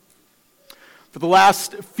For the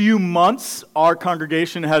last few months, our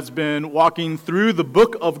congregation has been walking through the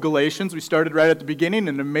book of Galatians. We started right at the beginning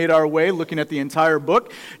and have made our way looking at the entire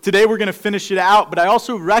book. Today we're going to finish it out, but I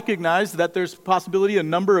also recognize that there's possibility a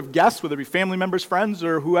number of guests, whether it be family members, friends,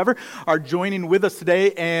 or whoever, are joining with us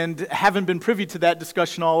today and haven't been privy to that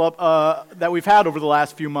discussion that we've had over the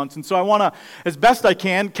last few months. And so I want to, as best I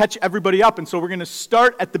can, catch everybody up. And so we're going to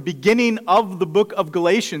start at the beginning of the book of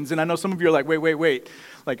Galatians. And I know some of you are like, wait.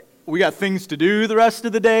 Like, we got things to do the rest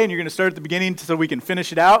of the day, and you're going to start at the beginning so we can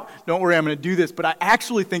finish it out. Don't worry, I'm going to do this, but I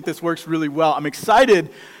actually think this works really well. I'm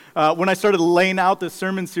excited when I started laying out this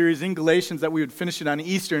sermon series in Galatians that we would finish it on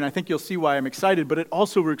Easter, and I think you'll see why I'm excited, but it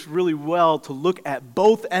also works really well to look at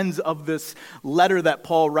both ends of this letter that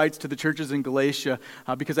Paul writes to the churches in Galatia,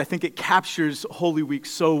 because I think it captures Holy Week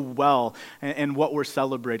so well and what we're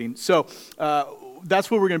celebrating. So,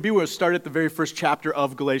 that's where we're going to be. We're going to start at the very first chapter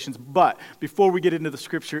of Galatians. But before we get into the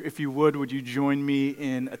scripture, if you would you join me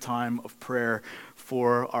in a time of prayer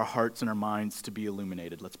for our hearts and our minds to be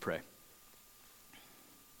illuminated? Let's pray.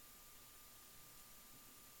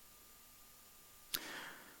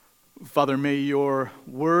 Father, may your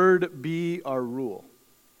word be our rule.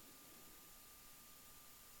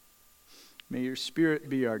 May your Spirit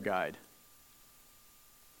be our guide.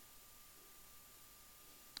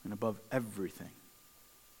 And above everything,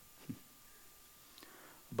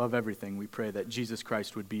 we pray that Jesus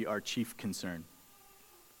Christ would be our chief concern.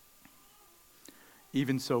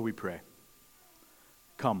 Even so we pray.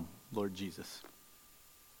 Come, Lord Jesus.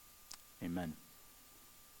 Amen.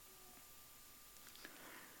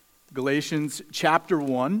 Galatians chapter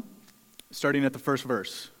 1, starting at the first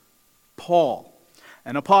verse. Paul,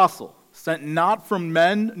 an apostle, sent not from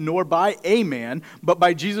men nor by a man, but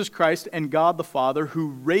by Jesus Christ and God the Father, who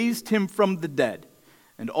raised him from the dead,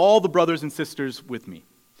 and all the brothers and sisters with me.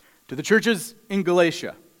 To the churches in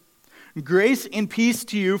Galatia, grace and peace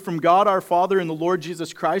to you from God our Father and the Lord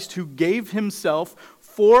Jesus Christ, who gave himself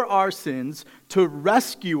for our sins to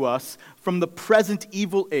rescue us from the present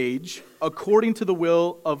evil age, according to the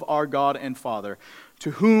will of our God and Father,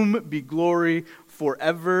 to whom be glory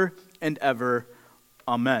forever and ever.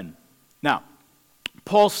 Amen. Now,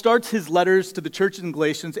 Paul starts his letters to the churches in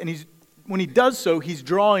Galatians, and when he does so, he's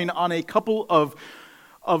drawing on a couple of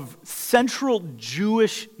central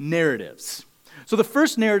Jewish narratives. So the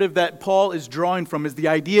first narrative that Paul is drawing from is the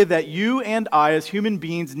idea that you and I as human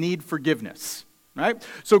beings need forgiveness, right?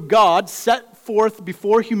 So God set forth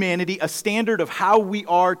before humanity a standard of how we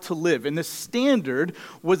are to live, and this standard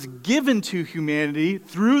was given to humanity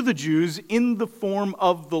through the Jews in the form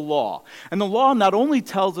of the law. And the law not only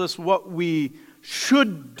tells us what we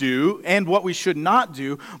should do and what we should not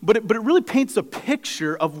do, but it really paints a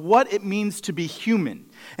picture of what it means to be human.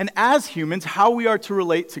 And as humans, how we are to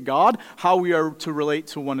relate to God, how we are to relate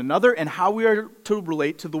to one another, and how we are to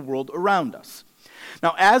relate to the world around us.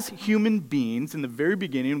 Now, as human beings, in the very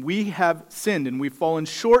beginning, we have sinned and we've fallen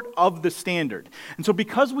short of the standard. And so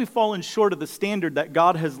because we've fallen short of the standard that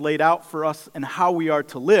God has laid out for us and how we are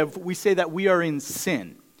to live, we say that we are in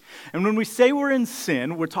sin. And when we say we're in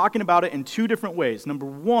sin, we're talking about it in two different ways. Number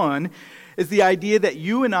one is the idea that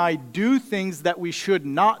you and I do things that we should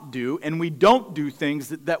not do, and we don't do things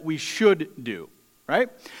that we should do, right?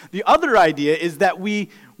 The other idea is that we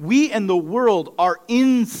and the world are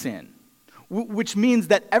in sin, which means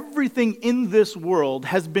that everything in this world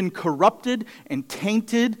has been corrupted and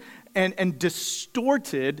tainted and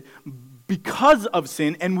distorted because of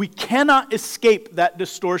sin, and we cannot escape that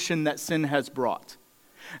distortion that sin has brought.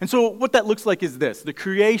 And so what that looks like is this. The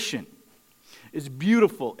creation is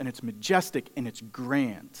beautiful, and it's majestic, and it's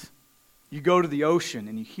grand. You go to the ocean,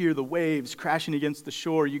 and you hear the waves crashing against the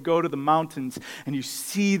shore. You go to the mountains, and you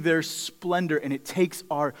see their splendor, and it takes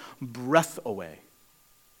our breath away.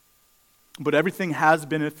 But everything has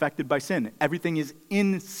been affected by sin. Everything is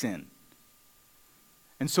in sin.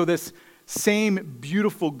 And so this same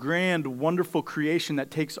beautiful, grand, wonderful creation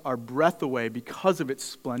that takes our breath away because of its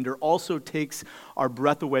splendor also takes our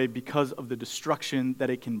breath away because of the destruction that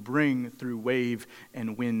it can bring through wave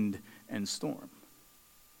and wind and storm.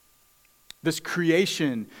 This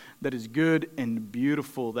creation that is good and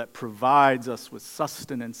beautiful, that provides us with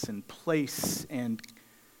sustenance and place and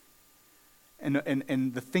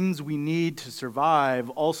the things we need to survive,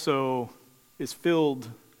 also is filled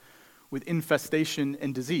with infestation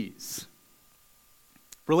and disease.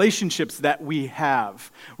 Relationships that we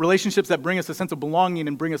have, relationships that bring us a sense of belonging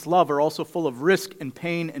and bring us love, are also full of risk and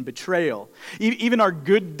pain and betrayal. Even our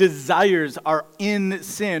good desires are in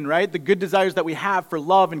sin, right? The good desires that we have for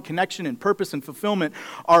love and connection and purpose and fulfillment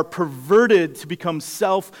are perverted to become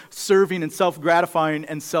self-serving and self-gratifying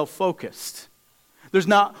and self-focused. There's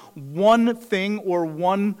not one thing or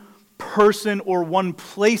one person or one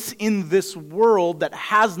place in this world that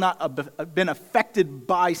has not been affected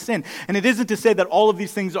by sin. And it isn't to say that all of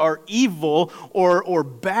these things are evil or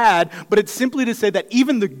bad, but it's simply to say that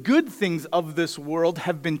even the good things of this world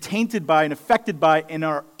have been tainted by and affected by and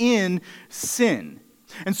are in sin.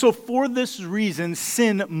 And so for this reason,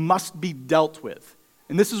 sin must be dealt with.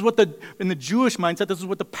 And this is what in the Jewish mindset, this is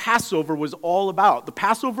what the Passover was all about. The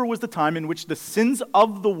Passover was the time in which the sins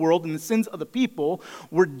of the world and the sins of the people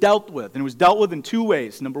were dealt with. And it was dealt with in two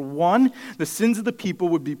ways. Number one, the sins of the people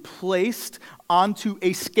would be placed onto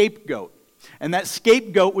a scapegoat. And that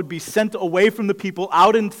scapegoat would be sent away from the people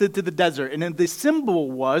out into the desert. And then the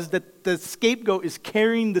symbol was that the scapegoat is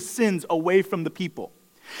carrying the sins away from the people.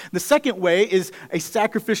 The second way is a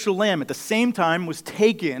sacrificial lamb at the same time was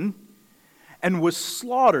taken and was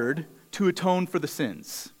slaughtered to atone for the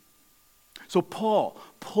sins. So Paul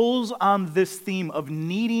pulls on this theme of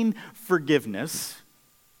needing forgiveness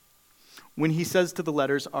when he says to the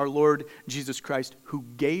letters, our Lord Jesus Christ, who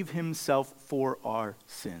gave himself for our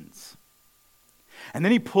sins. And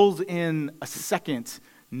then he pulls in a second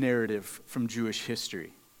narrative from Jewish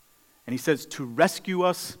history. And he says, to rescue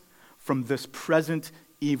us from this present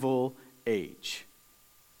evil age.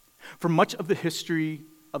 For much of the history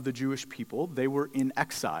of the Jewish people, they were in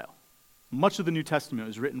exile. Much of the New Testament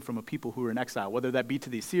was written from a people who were in exile, whether that be to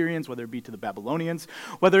the Assyrians, whether it be to the Babylonians,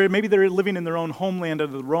 whether maybe they're living in their own homeland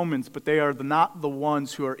of the Romans, but they are not the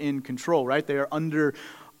ones who are in control, right? They are under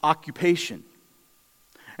occupation.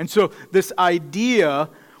 And so this idea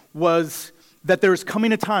was that there is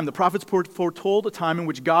coming a time, the prophets foretold a time in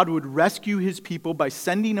which God would rescue his people by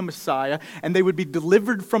sending a Messiah, and they would be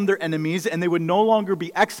delivered from their enemies, and they would no longer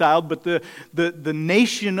be exiled, but the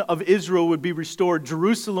nation of Israel would be restored.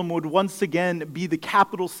 Jerusalem would once again be the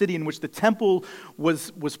capital city in which the temple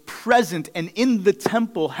was present, and in the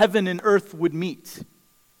temple, heaven and earth would meet.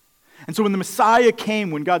 And so when the Messiah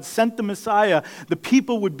came, when God sent the Messiah, the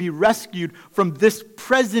people would be rescued from this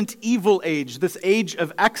present evil age, this age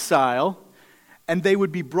of exile, and they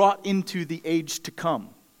would be brought into the age to come.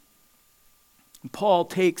 And Paul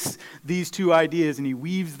takes these two ideas and he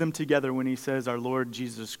weaves them together when he says, our Lord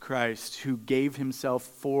Jesus Christ, who gave himself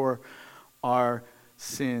for our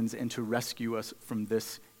sins and to rescue us from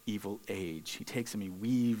this evil age. He takes them, he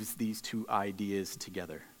weaves these two ideas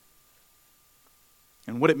together.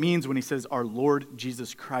 And what it means when he says our Lord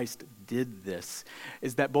Jesus Christ did this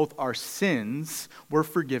is that both our sins were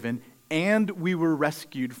forgiven and we were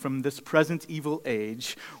rescued from this present evil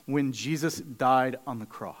age when Jesus died on the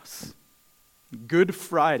cross. Good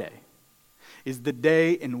Friday is the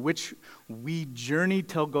day in which we journey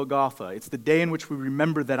to Golgotha. It's the day in which we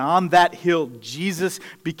remember that on that hill, Jesus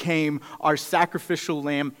became our sacrificial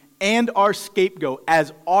lamb and our scapegoat,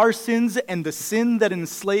 as our sins and the sin that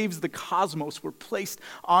enslaves the cosmos were placed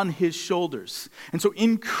on his shoulders. And so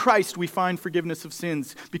in Christ we find forgiveness of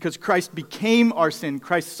sins because Christ became our sin.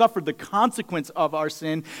 Christ suffered the consequence of our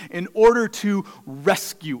sin in order to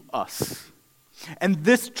rescue us. And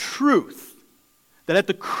this truth, that at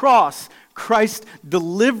the cross Christ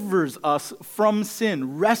delivers us from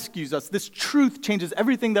sin, rescues us, this truth changes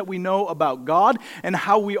everything that we know about God and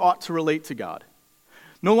how we ought to relate to God.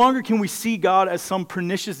 No longer can we see God as some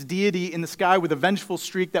pernicious deity in the sky with a vengeful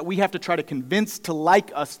streak that we have to try to convince to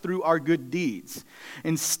like us through our good deeds.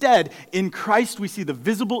 Instead, in Christ we see the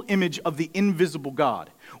visible image of the invisible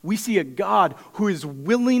God. We see a God who is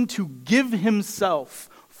willing to give himself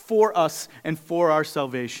for us and for our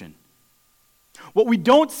salvation. What we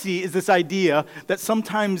don't see is this idea that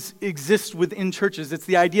sometimes exists within churches. It's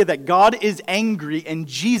the idea that God is angry and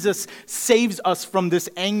Jesus saves us from this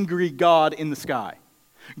angry God in the sky.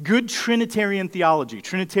 Good Trinitarian theology,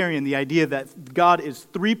 the idea that God is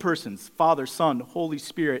three persons, Father, Son, Holy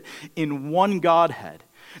Spirit, in one Godhead,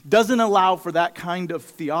 doesn't allow for that kind of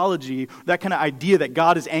theology, that kind of idea that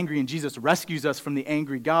God is angry and Jesus rescues us from the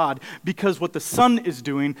angry God, because what the Son is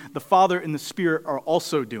doing, the Father and the Spirit are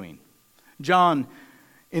also doing. John,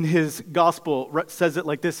 in his gospel, says it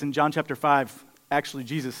like this in John chapter 5. Actually,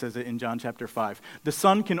 Jesus says it in John chapter 5. The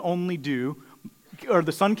Son can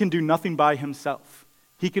do nothing by himself.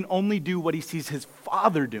 He can only do what he sees his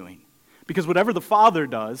Father doing. Because whatever the Father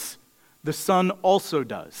does, the Son also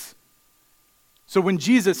does. So when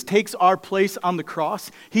Jesus takes our place on the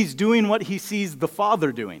cross, he's doing what he sees the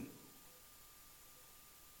Father doing.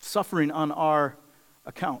 Suffering on our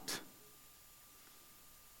account.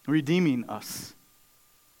 Redeeming us.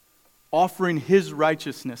 Offering his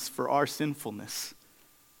righteousness for our sinfulness.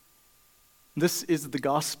 This is the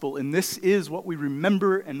gospel, and this is what we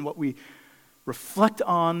remember and what we reflect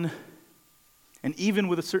on and even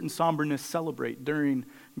with a certain somberness celebrate during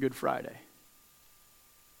Good Friday.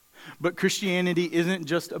 But Christianity isn't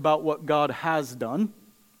just about what God has done,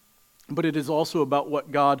 but it is also about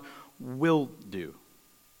what God will do.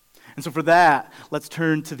 And so for that, let's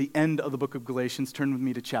turn to the end of the book of Galatians. Turn with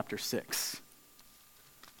me to chapter 6.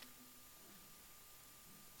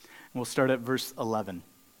 And we'll start at verse 11.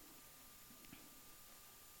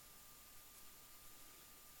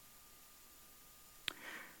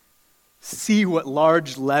 See what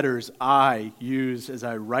large letters I use as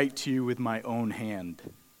I write to you with my own hand.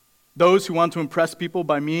 Those who want to impress people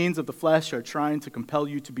by means of the flesh are trying to compel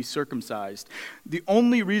you to be circumcised. The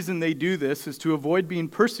only reason they do this is to avoid being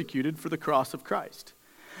persecuted for the cross of Christ.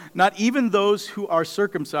 Not even those who are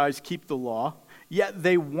circumcised keep the law, yet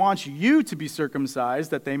they want you to be circumcised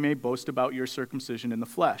that they may boast about your circumcision in the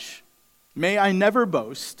flesh. May I never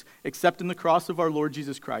boast except in the cross of our Lord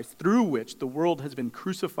Jesus Christ, through which the world has been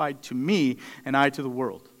crucified to me and I to the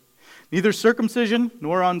world. Neither circumcision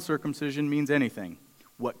nor uncircumcision means anything.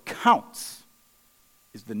 What counts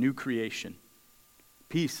is the new creation.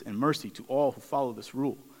 Peace and mercy to all who follow this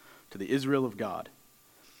rule, to the Israel of God.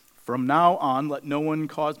 From now on, let no one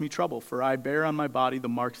cause me trouble, for I bear on my body the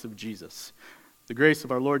marks of Jesus. The grace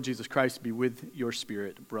of our Lord Jesus Christ be with your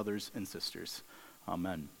spirit, brothers and sisters.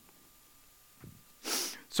 Amen.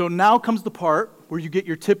 So now comes the part where you get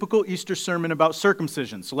your typical Easter sermon about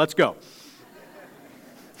circumcision. So let's go.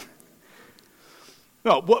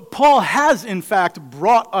 No, what Paul has, in fact,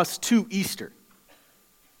 brought us to Easter.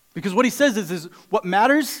 Because what he says is what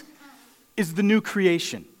matters is the new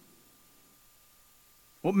creation.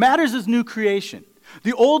 What matters is new creation.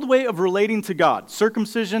 The old way of relating to God,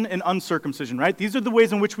 circumcision and uncircumcision, right? These are the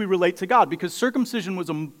ways in which we relate to God, because circumcision was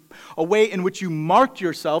a way in which you marked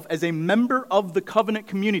yourself as a member of the covenant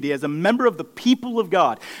community, as a member of the people of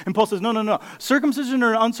God. And Paul says, no. Circumcision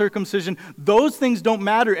or uncircumcision, those things don't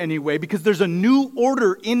matter anyway, because there's a new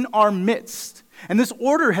order in our midst. And this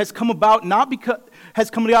order has come about not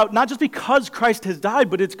just because Christ has died,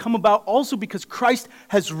 but it's come about also because Christ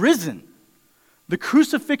has risen. The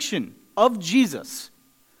crucifixion of Jesus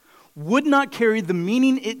would not carry the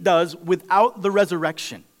meaning it does without the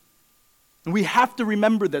resurrection. And we have to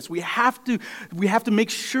remember this. We have to make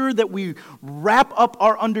sure that we wrap up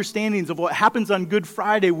our understandings of what happens on Good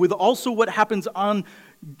Friday with also what happens on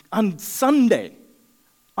Sunday,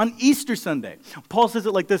 on Easter Sunday. Paul says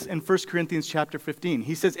it like this in 1 Corinthians chapter 15.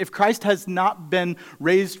 He says, if Christ has not been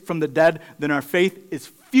raised from the dead, then our faith is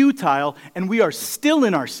futile and we are still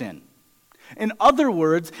in our sin. In other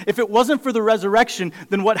words, if it wasn't for the resurrection,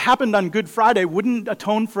 then what happened on Good Friday wouldn't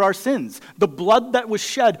atone for our sins. The blood that was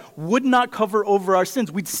shed would not cover over our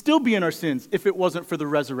sins. We'd still be in our sins if it wasn't for the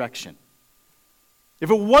resurrection. If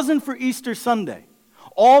it wasn't for Easter Sunday,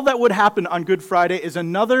 all that would happen on Good Friday is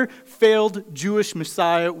another failed Jewish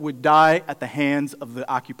Messiah would die at the hands of the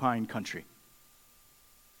occupying country.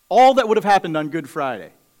 All that would have happened on Good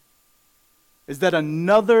Friday is that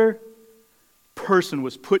another person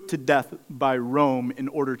was put to death by Rome in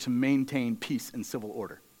order to maintain peace and civil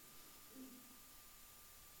order.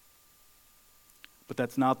 But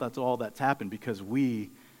that's all that's happened, because we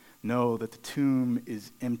know that the tomb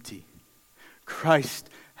is empty. Christ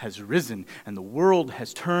has risen, and the world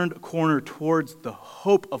has turned a corner towards the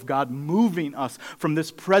hope of God moving us from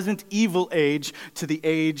this present evil age to the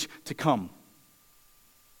age to come.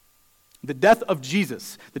 The death of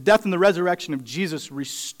Jesus, the death and the resurrection of Jesus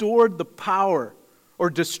restored the power,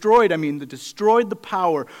 destroyed the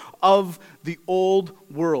power of the old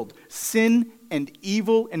world. Sin and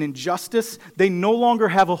evil and injustice, they no longer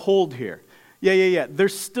have a hold here. Yeah. They're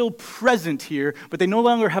still present here, but they no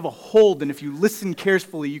longer have a hold. And if you listen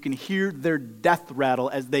carefully, you can hear their death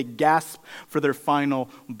rattle as they gasp for their final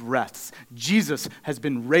breaths. Jesus has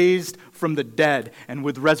been raised from the dead, and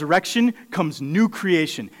with resurrection comes new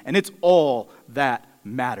creation, and it's all that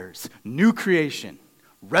matters. New creation,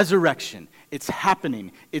 resurrection, it's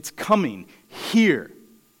happening, it's coming here.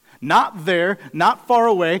 Not there, not far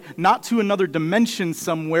away, not to another dimension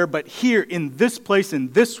somewhere, but here in this place,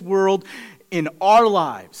 in this world, in our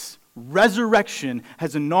lives. Resurrection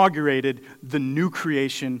has inaugurated the new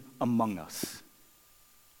creation among us.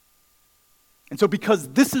 And so because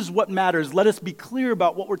this is what matters, let us be clear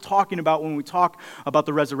about what we're talking about when we talk about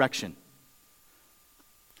the resurrection.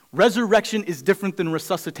 Resurrection is different than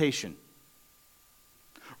resuscitation.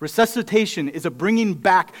 Resuscitation is a bringing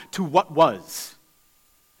back to what was.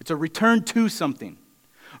 It's a return to something.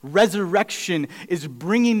 Resurrection is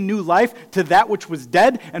bringing new life to that which was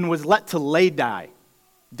dead and was let to lay die.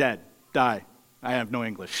 Dead, die. I have no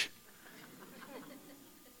English.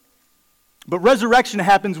 But resurrection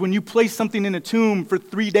happens when you place something in a tomb for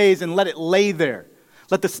 3 days and let it lay there.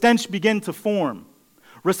 Let the stench begin to form.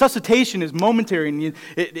 Resuscitation is momentary, and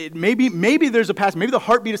maybe there's a past, maybe the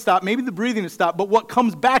heartbeat has stopped, maybe the breathing has stopped, but what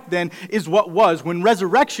comes back then is what was. When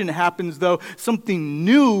resurrection happens, though, something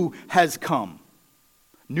new has come.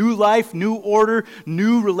 New life, new order,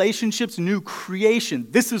 new relationships, new creation.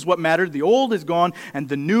 This is what mattered. The old is gone, and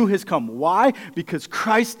the new has come. Why? Because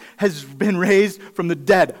Christ has been raised from the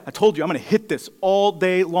dead. I told you, I'm going to hit this all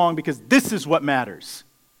day long because this is what matters.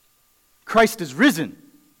 Christ is risen.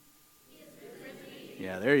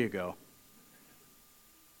 Yeah, there you go.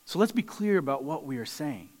 So let's be clear about what we are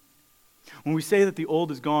saying. When we say that the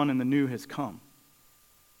old is gone and the new has come,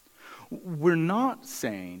 we're not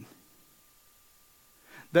saying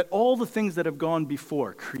that all the things that have gone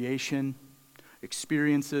before, creation,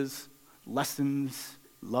 experiences, lessons,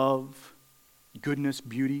 love, goodness,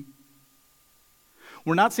 beauty,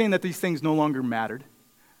 we're not saying that these things no longer mattered,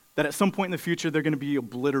 that at some point in the future they're going to be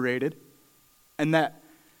obliterated, and that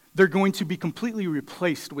they're going to be completely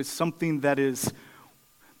replaced with something that is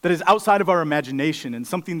outside of our imagination and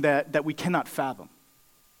something that we cannot fathom.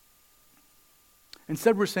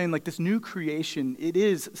 Instead, we're saying like this new creation, it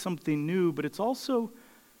is something new, but it's also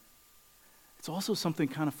something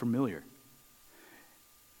kind of familiar.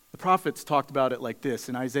 The prophets talked about it like this.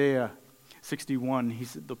 In Isaiah 61,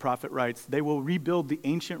 the prophet writes, "They will rebuild the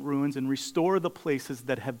ancient ruins and restore the places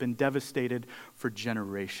that have been devastated for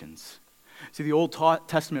generations." See, the Old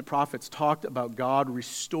Testament prophets talked about God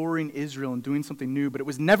restoring Israel and doing something new, but it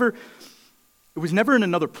was never in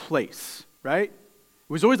another place, right? It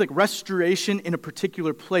was always like restoration in a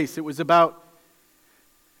particular place. It was about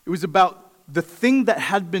the thing that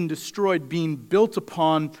had been destroyed being built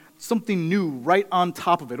upon something new right on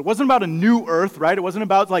top of it. It wasn't about a new earth, right? It wasn't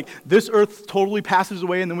about like this earth totally passes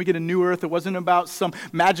away and then we get a new earth. It wasn't about some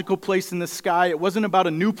magical place in the sky. It wasn't about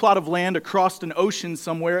a new plot of land across an ocean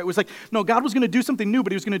somewhere. It was like, no, God was going to do something new,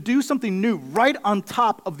 but he was going to do something new right on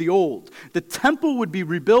top of the old. The temple would be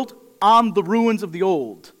rebuilt on the ruins of the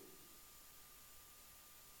old.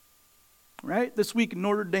 Right? This week,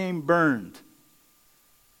 Notre Dame burned.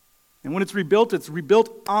 And when it's rebuilt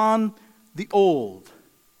on the old.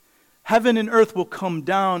 Heaven and earth will come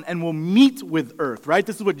down and will meet with earth, right?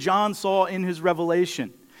 This is what John saw in his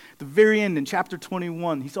revelation. At the very end, in chapter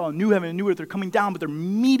 21, he saw a new heaven and a new earth. They're coming down, but they're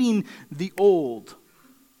meeting the old.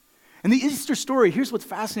 And the Easter story, here's what's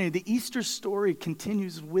fascinating. The Easter story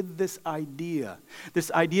continues with this idea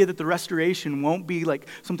that the restoration won't be like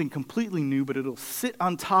something completely new, but it'll sit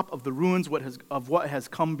on top of the ruins of what has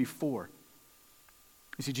come before.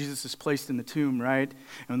 You see, Jesus is placed in the tomb, right?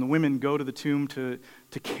 And when the women go to the tomb to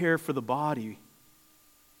care for the body,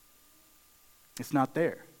 it's not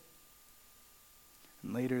there.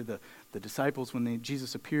 And later, the disciples, when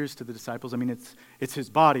Jesus appears to the disciples, I mean, it's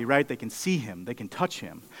his body, right? They can see him, they can touch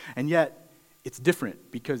him. And yet, it's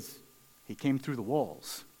different because he came through the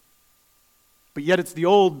walls. But yet it's the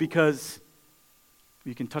old because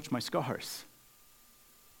you can touch my scars.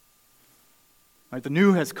 Right? The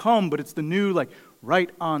new has come, but it's the new, like, right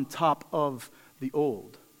on top of the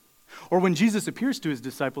old. Or when Jesus appears to his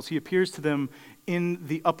disciples, he appears to them in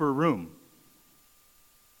the upper room.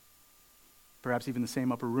 Perhaps even the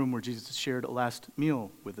same upper room where Jesus shared a last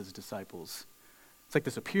meal with his disciples. It's like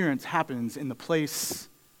this appearance happens in the place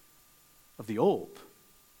of the old.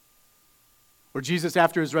 Where Jesus,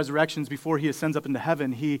 after his resurrections, before he ascends up into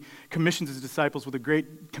heaven, he commissions his disciples with a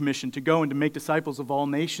great commission to go and to make disciples of all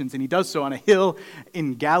nations. And he does so on a hill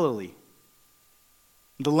in Galilee.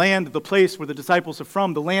 The land, the place where the disciples are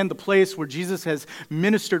from, the land, the place where Jesus has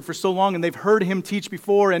ministered for so long and they've heard him teach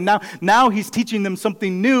before, and now he's teaching them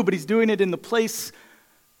something new, but he's doing it in the place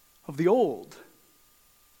of the old.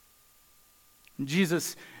 And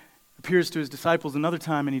Jesus appears to his disciples another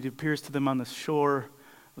time, and he appears to them on the shore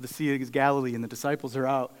of the Sea of Galilee, and the disciples are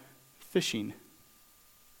out fishing.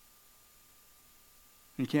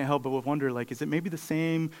 And you can't help but wonder, like, is it maybe the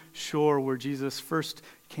same shore where Jesus first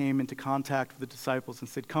came into contact with the disciples and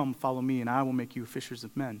said, "Come, follow me, and I will make you fishers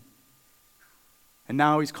of men." And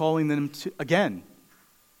now he's calling them again.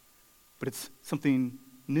 But it's something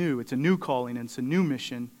new. It's a new calling, and it's a new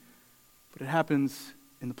mission. But it happens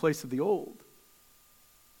in the place of the old.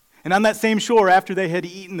 And on that same shore, after they had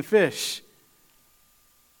eaten the fish,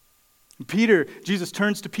 Jesus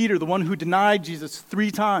turns to Peter, the one who denied Jesus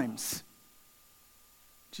 3 times.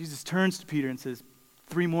 Jesus turns to Peter and says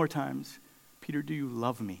 3 more times, "Peter, do you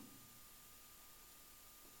love me?"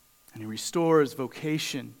 And he restores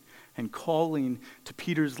vocation and calling to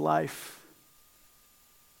Peter's life.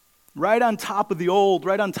 Right on top of the old,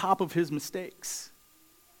 right on top of his mistakes.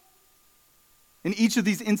 In each of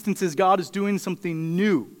these instances, God is doing something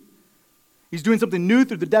new. He's doing something new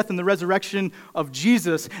through the death and the resurrection of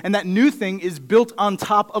Jesus, and that new thing is built on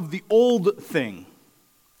top of the old thing.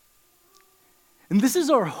 And this is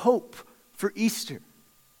our hope for Easter.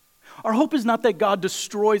 Our hope is not that God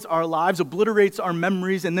destroys our lives, obliterates our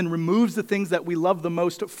memories, and then removes the things that we love the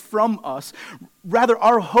most from us. Rather,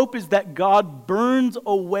 our hope is that God burns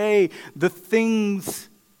away the things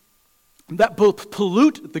that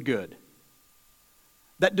pollute the good,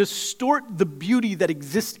 that distort the beauty that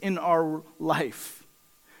exists in our life.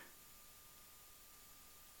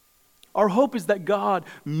 Our hope is that God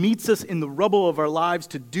meets us in the rubble of our lives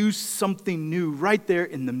to do something new right there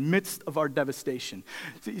in the midst of our devastation.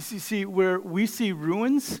 See, where we see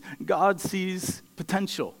ruins, God sees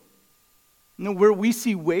potential. Where we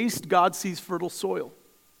see waste, God sees fertile soil.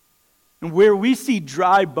 And where we see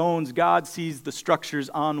dry bones, God sees the structures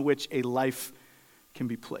on which a life can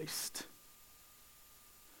be placed.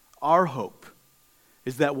 Our hope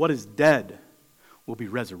is that what is dead will be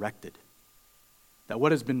resurrected, that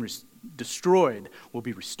what has been destroyed will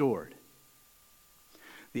be restored.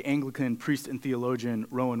 The Anglican priest and theologian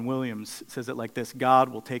Rowan Williams says it like this: God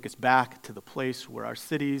will take us back to the place where our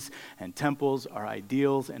cities and temples, our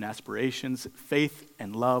ideals and aspirations, faith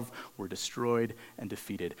and love were destroyed and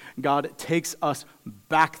defeated. God takes us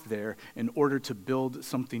back there in order to build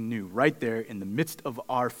something new. Right there in the midst of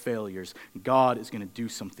our failures, God is going to do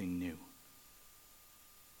something new.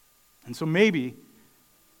 And so maybe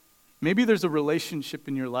there's a relationship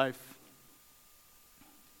in your life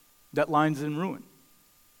that lies in ruin.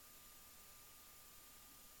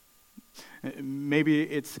 Maybe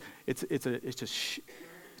it's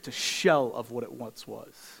a shell of what it once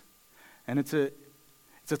was, and it's a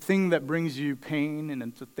thing that brings you pain, and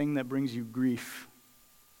it's a thing that brings you grief.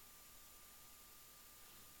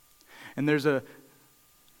 And there's a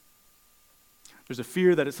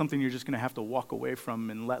fear that it's something you're just going to have to walk away from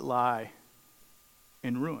and let lie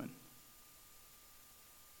in ruin.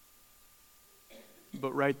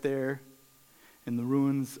 But right there, in the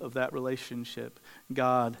ruins of that relationship,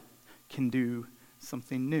 God can do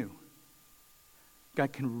something new.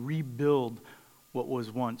 God can rebuild what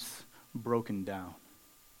was once broken down.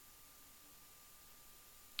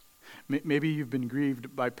 Maybe you've been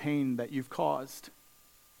grieved by pain that you've caused.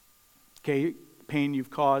 Okay, pain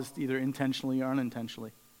you've caused either intentionally or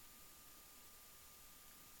unintentionally.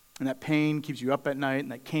 And that pain keeps you up at night,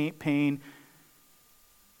 and that pain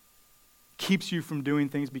keeps you from doing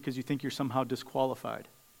things because you think you're somehow disqualified.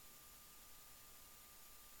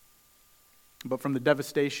 But from the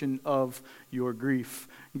devastation of your grief,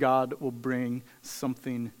 God will bring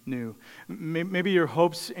something new. Maybe your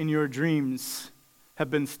hopes and your dreams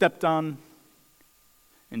have been stepped on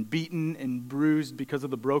and beaten and bruised because of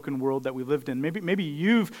the broken world that we lived in. Maybe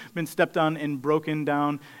you've been stepped on and broken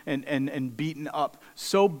down and beaten up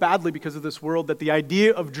so badly because of this world that the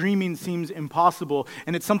idea of dreaming seems impossible,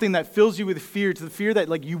 and it's something that fills you with fear, to the fear that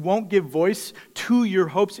like you won't give voice to your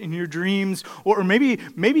hopes and your dreams, or maybe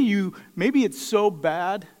it's so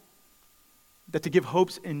bad that to give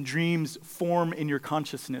hopes and dreams form in your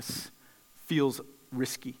consciousness feels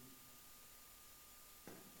risky.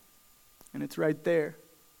 And it's right there,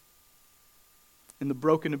 in the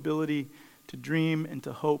broken ability to dream and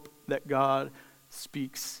to hope, that God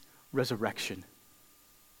speaks resurrection.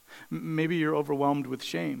 Maybe you're overwhelmed with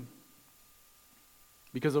shame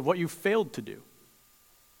because of what you failed to do,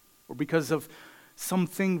 or because of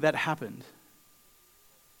something that happened.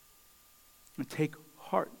 And take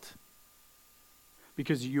heart,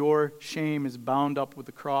 because your shame is bound up with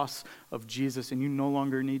the cross of Jesus, and you no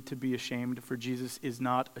longer need to be ashamed, for Jesus is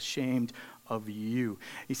not ashamed of you.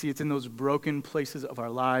 You see, it's in those broken places of our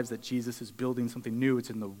lives that Jesus is building something new. It's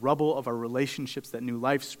in the rubble of our relationships that new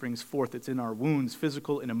life springs forth. It's in our wounds,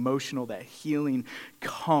 physical and emotional, that healing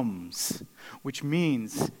comes, which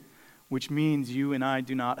means you and I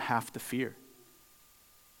do not have to fear.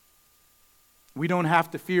 We don't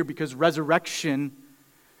have to fear, because resurrection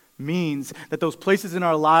means that those places in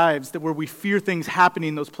our lives that where we fear things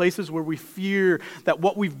happening, those places where we fear that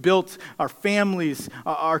what we've built, our families,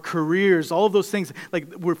 our careers, all of those things, like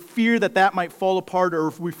we fear that might fall apart, or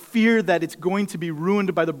if we fear that it's going to be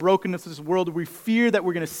ruined by the brokenness of this world, or we fear that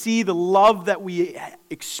we're going to see the love that we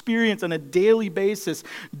experience on a daily basis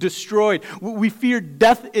destroyed. We fear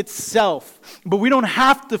death itself, but we don't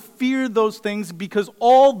have to fear those things, because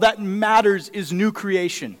all that matters is new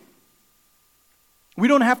creation. We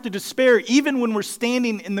don't have to despair even when we're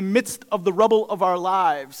standing in the midst of the rubble of our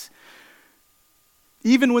lives,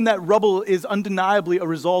 even when that rubble is undeniably a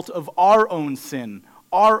result of our own sin,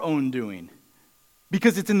 our own doing.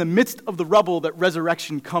 Because it's in the midst of the rubble that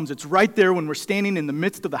resurrection comes. It's right there when we're standing in the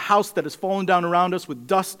midst of the house that has fallen down around us with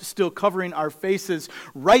dust still covering our faces.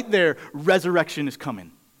 Right there, resurrection is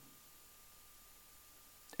coming.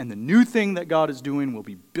 And the new thing that God is doing will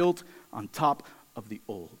be built on top of the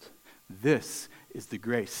old. This is the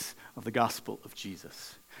grace of the gospel of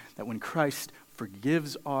Jesus. That when Christ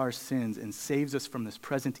forgives our sins and saves us from this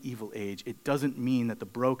present evil age, it doesn't mean that the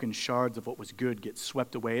broken shards of what was good get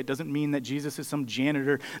swept away. It doesn't mean that Jesus is some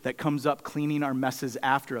janitor that comes up cleaning our messes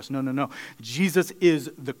after us. No. Jesus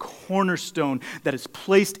is the cornerstone that is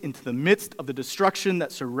placed into the midst of the destruction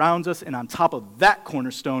that surrounds us, and on top of that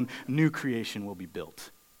cornerstone, new creation will be built.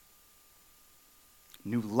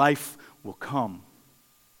 New life will come.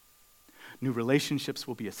 New relationships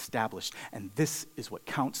will be established. And this is what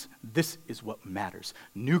counts. This is what matters.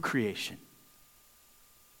 New creation.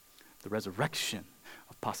 The resurrection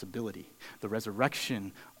of possibility. The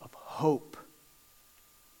resurrection of hope.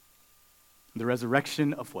 The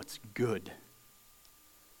resurrection of what's good.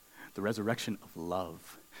 The resurrection of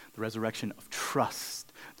love. The resurrection of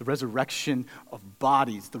trust. The resurrection of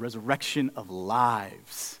bodies. The resurrection of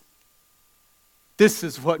lives. This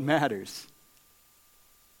is what matters.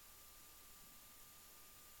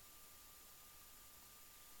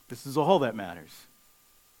 This is all that matters.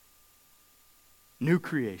 New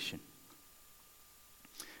creation.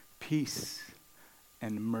 Peace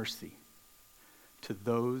and mercy to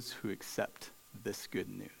those who accept this good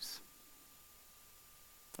news.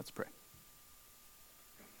 Let's pray.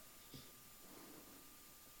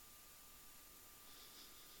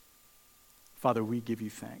 Father, we give you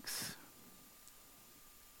thanks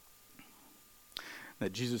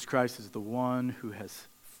that Jesus Christ is the one who has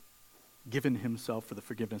given himself for the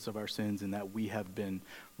forgiveness of our sins, and that we have been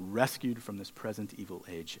rescued from this present evil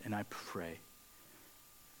age. And I pray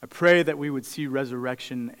that we would see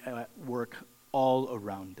resurrection at work all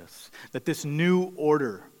around us, that this new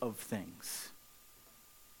order of things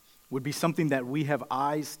would be something that we have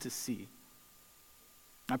eyes to see.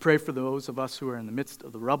 I pray for those of us who are in the midst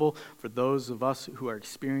of the rubble, for those of us who are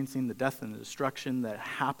experiencing the death and the destruction that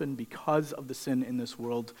happened because of the sin in this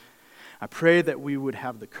world. I pray that we would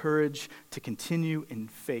have the courage to continue in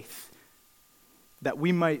faith, that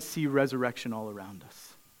we might see resurrection all around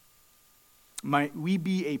us. Might we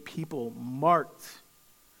be a people marked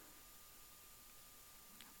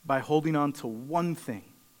by holding on to one thing,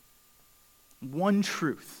 one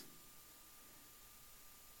truth.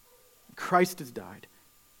 Christ has died.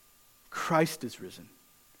 Christ is risen.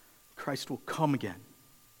 Christ will come again.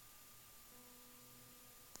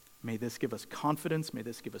 May this give us confidence. May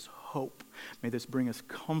this give us hope. May this bring us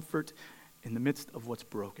comfort in the midst of what's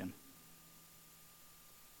broken.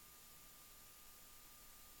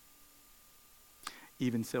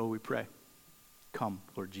 Even so we pray. Come,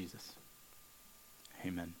 Lord Jesus.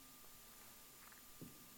 Amen.